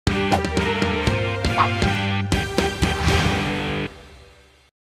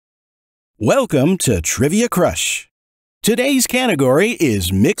Welcome to Trivia Crush. Today's category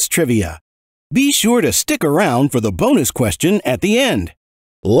is mixed trivia. Be sure to stick around for the bonus question at the end.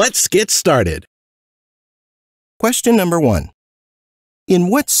 Let's get started. Question number 1.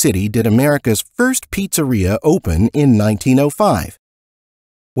 In what city did America's first pizzeria open in 1905?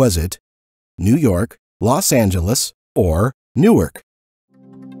 Was it New York, Los Angeles, or Newark?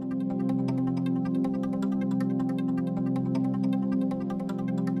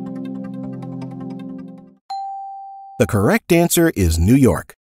 The correct answer is New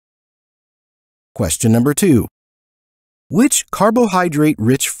York. Question number 2. Which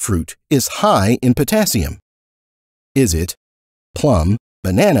carbohydrate-rich fruit is high in potassium? Is it plum,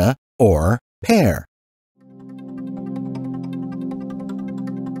 banana, or pear?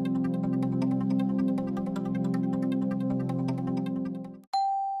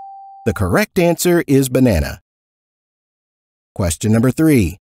 The correct answer is banana. Question number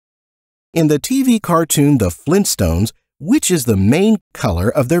 3. In the TV cartoon The Flintstones, which is the main color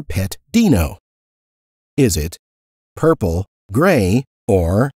of their pet Dino? Is it purple, gray,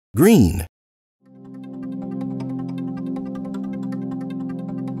 or green?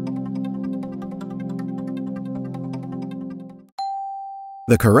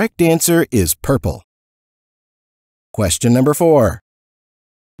 The correct answer is purple. Question number 4.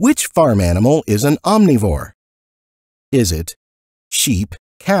 Which farm animal is an omnivore? Is it sheep,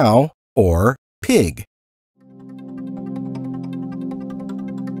 cow, or pig?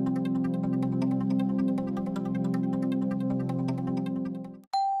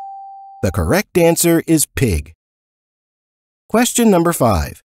 The correct answer is pig. Question number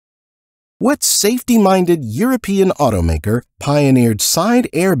 5. What safety-minded European automaker pioneered side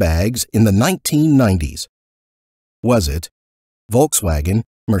airbags in the 1990s? Was it Volkswagen,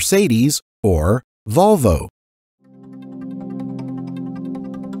 Mercedes, or Volvo?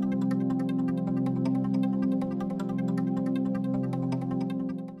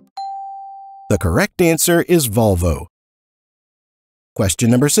 The correct answer is Volvo.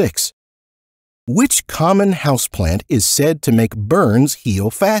 Question number 6. Which common houseplant is said to make burns heal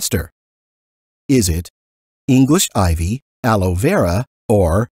faster? Is it English ivy, aloe vera,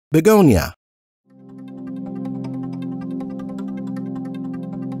 or begonia?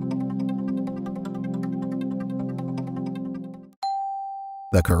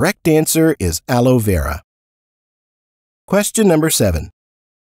 The correct answer is aloe vera. Question number 7.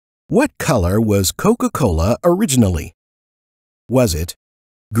 What color was Coca-Cola originally? Was it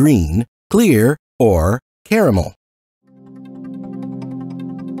green, clear, or caramel?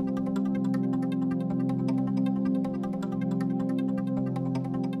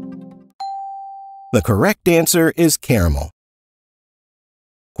 The correct answer is caramel.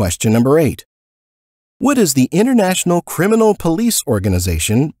 Question number 8. What is the International Criminal Police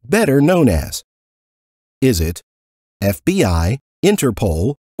Organization better known as? Is it FBI,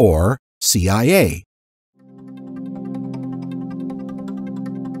 Interpol, or CIA?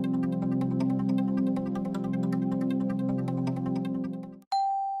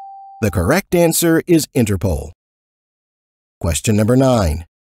 The correct answer is Interpol. Question number 9.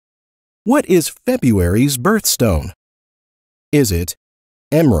 What is February's birthstone? Is it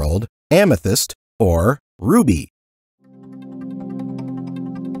emerald, amethyst, or ruby?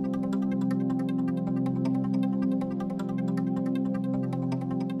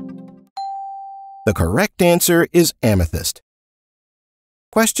 The correct answer is amethyst.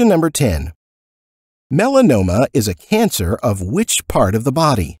 Question number 10. Melanoma is a cancer of which part of the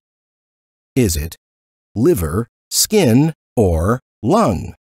body? Is it liver, skin, or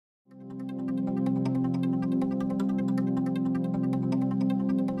lung?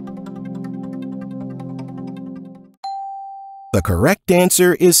 The correct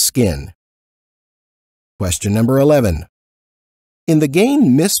answer is skin. Question number 11. In the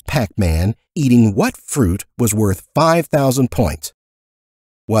game Miss Pac-Man, eating what fruit was worth 5,000 points?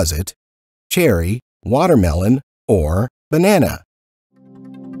 Was it cherry, watermelon, or banana?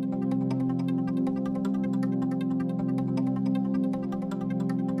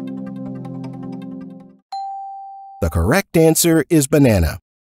 The correct answer is banana.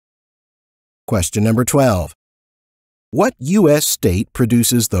 Question number 12. What U.S. state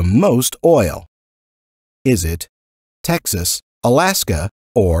produces the most oil? Is it Texas, Alaska,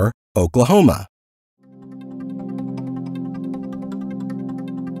 or Oklahoma?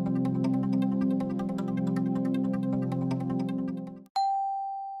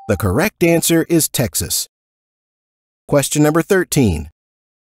 The correct answer is Texas. Question number 13.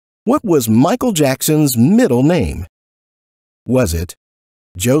 What was Michael Jackson's middle name? Was it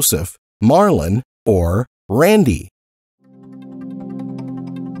Joseph, Marlon, or Randy?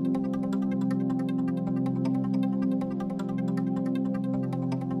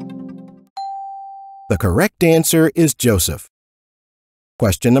 The correct answer is Joseph.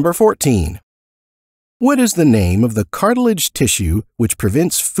 Question number 14. What is the name of the cartilage tissue which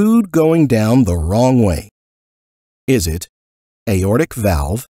prevents food going down the wrong way? Is it aortic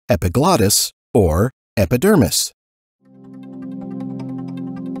valve, epiglottis, or epidermis?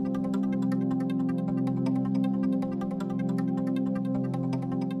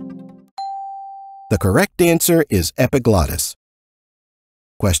 The correct answer is epiglottis.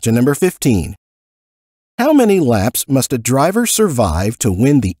 Question number 15. How many laps must a driver survive to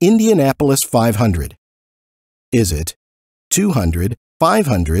win the Indianapolis 500? Is it 200,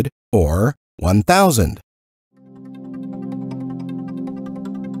 500, or 1,000?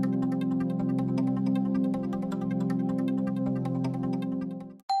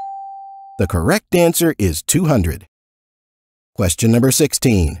 The correct answer is 200. Question number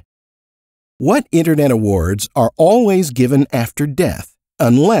 16. What Internet awards are always given after death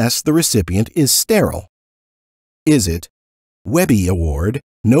unless the recipient is sterile? Is it Webby Award,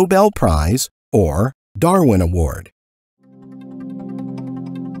 Nobel Prize, or Darwin Award?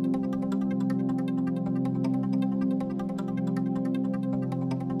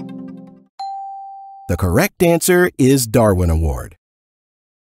 The correct answer is Darwin Award.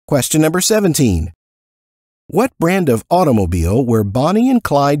 Question number 17. What brand of automobile were Bonnie and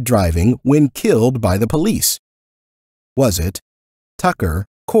Clyde driving when killed by the police? Was it Tucker,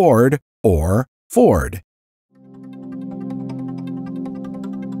 Cord, or Ford?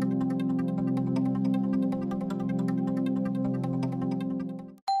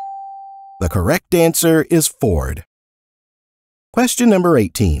 The correct answer is Ford. Question number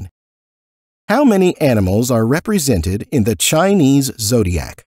 18. How many animals are represented in the Chinese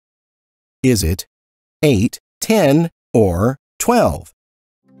zodiac? Is it 8, 10, or 12?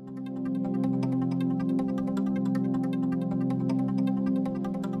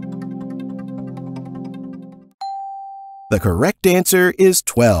 The correct answer is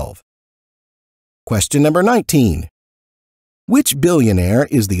 12. Question number 19. Which billionaire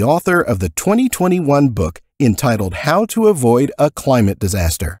is the author of the 2021 book entitled How to Avoid a Climate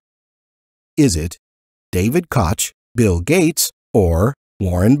Disaster? Is it David Koch, Bill Gates, or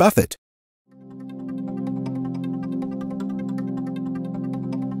Warren Buffett?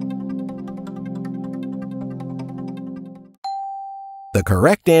 The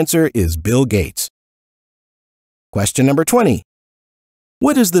correct answer is Bill Gates. Question number 20.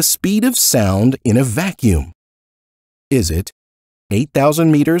 What is the speed of sound in a vacuum? Is it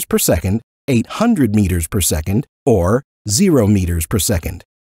 8,000 meters per second, 800 meters per second, or 0 meters per second?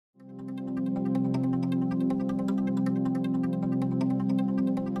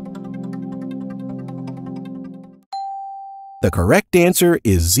 The correct answer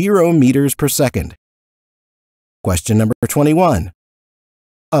is 0 meters per second. Question number 21.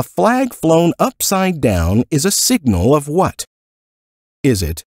 A flag flown upside down is a signal of what? Is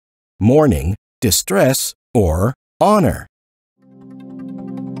it mourning, distress, or honor?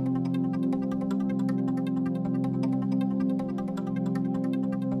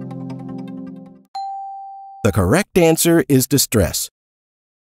 The correct answer is distress.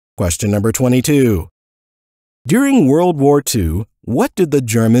 Question number 22. During World War II, what did the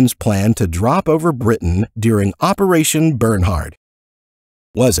Germans plan to drop over Britain during Operation Bernhard?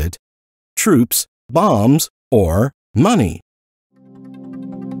 Was it troops, bombs, or money?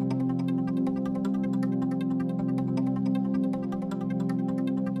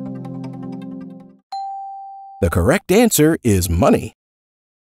 The correct answer is money.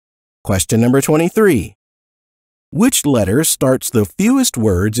 Question number 23. Which letter starts the fewest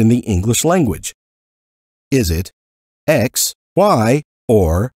words in the English language? Is it X, Y,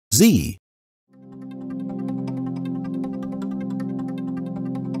 or Z?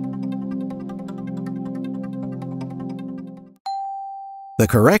 The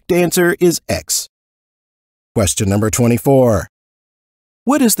correct answer is X. Question number 24.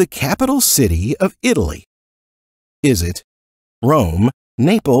 What is the capital city of Italy? Is it Rome,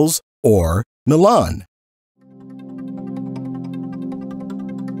 Naples, or Milan?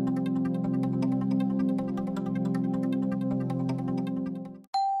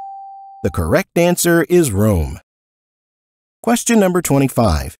 The correct answer is Rome. Question number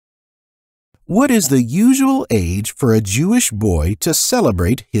 25. What is the usual age for a Jewish boy to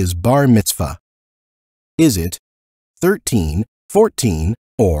celebrate his bar mitzvah? Is it 13, 14,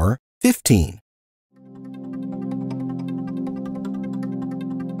 or 15?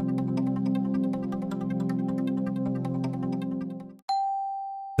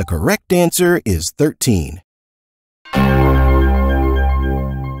 The correct answer is 13.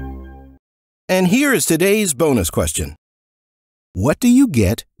 And here is today's bonus question. What do you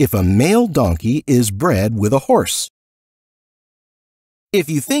get if a male donkey is bred with a horse? If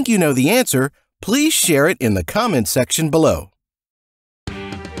you think you know the answer, please share it in the comments section below.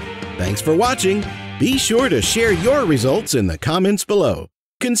 Thanks for watching. Be sure to share your results in the comments below.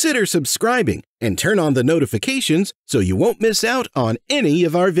 Consider subscribing and turn on the notifications so you won't miss out on any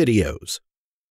of our videos.